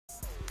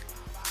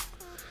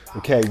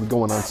Okay, we're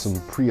going on some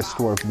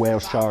prehistoric whale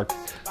shark,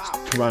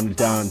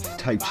 pteranodon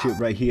type shit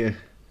right here.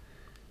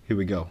 Here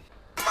we go.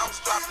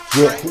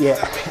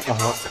 Yeah.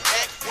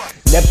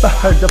 Never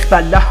heard a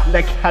fella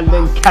like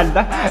Helen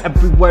Keller.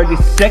 Every word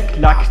is sick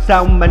like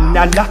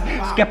salmonella.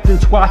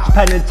 Skeptics watch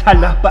Penn and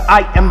Teller, but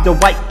I am the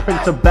white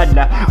prince of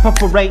Bella.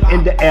 Purple rain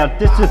in the air,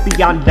 this is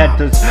beyond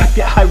letters.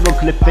 Get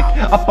hieroglyphic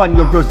up on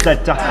your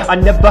rossetta. I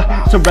never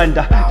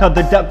surrender. Tell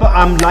the devil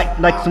I'm light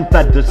like some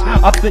feathers.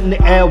 Up in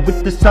the air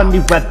with the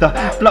sunny weather.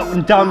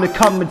 Floating down the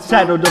come and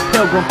settle. The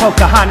pilgrim,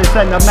 pocahantas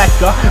and the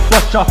mecca.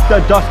 Brush off the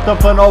dust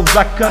of an old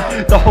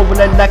record. The whole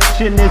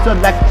election is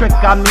electric.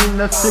 I mean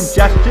the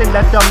suggestion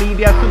that the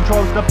media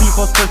controls the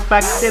people's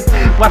perspective.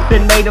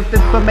 Weapon made of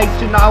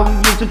information, I'll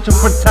use it to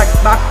protect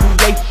my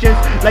creations.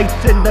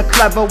 Lacin the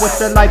clever with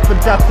the life or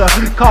death.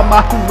 Call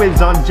my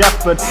whois on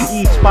jeapord.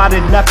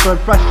 Spotted leopard,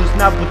 freshest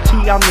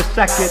novelty on the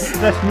second.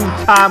 That's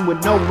new time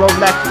with no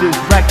rollexes.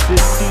 Rexes,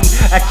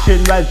 see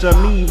ection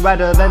resume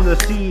redder than the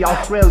sea.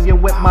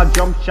 Australian with my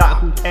jump shot.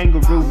 Who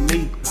kangarood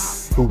me?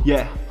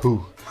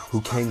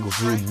 Who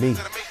kangarood me?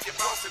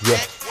 Yeah.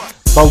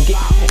 Bogut,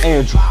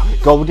 Andrew,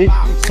 golden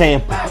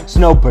sample,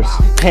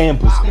 snowburst,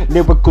 Campbell's,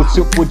 lyrical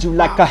soup, would you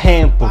like a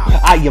handful?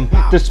 I am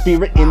the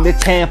spirit in the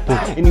temple,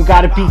 and you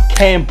gotta be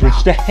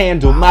Cambridge to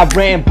handle my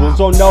rambles.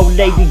 Oh no,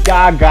 Lady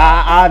Gaga,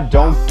 I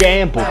don't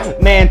gamble.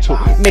 Mantle,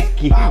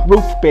 Mickey,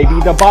 roof baby,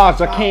 the bars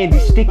are candy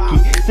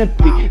sticky,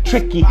 simply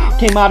tricky.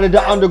 Came out of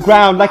the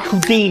underground like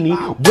Houdini,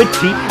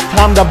 witty.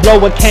 Time to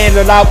blow a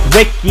candle out,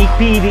 Ricky,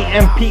 Petey,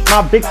 and Pete,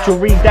 my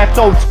victory. That's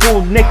old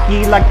school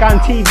Nicky, like on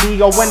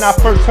TV, or when I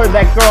first heard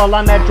that girl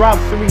on that drop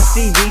 3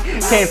 CD.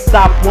 Can't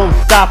stop, won't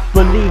stop,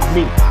 believe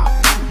me.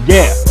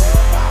 Yeah.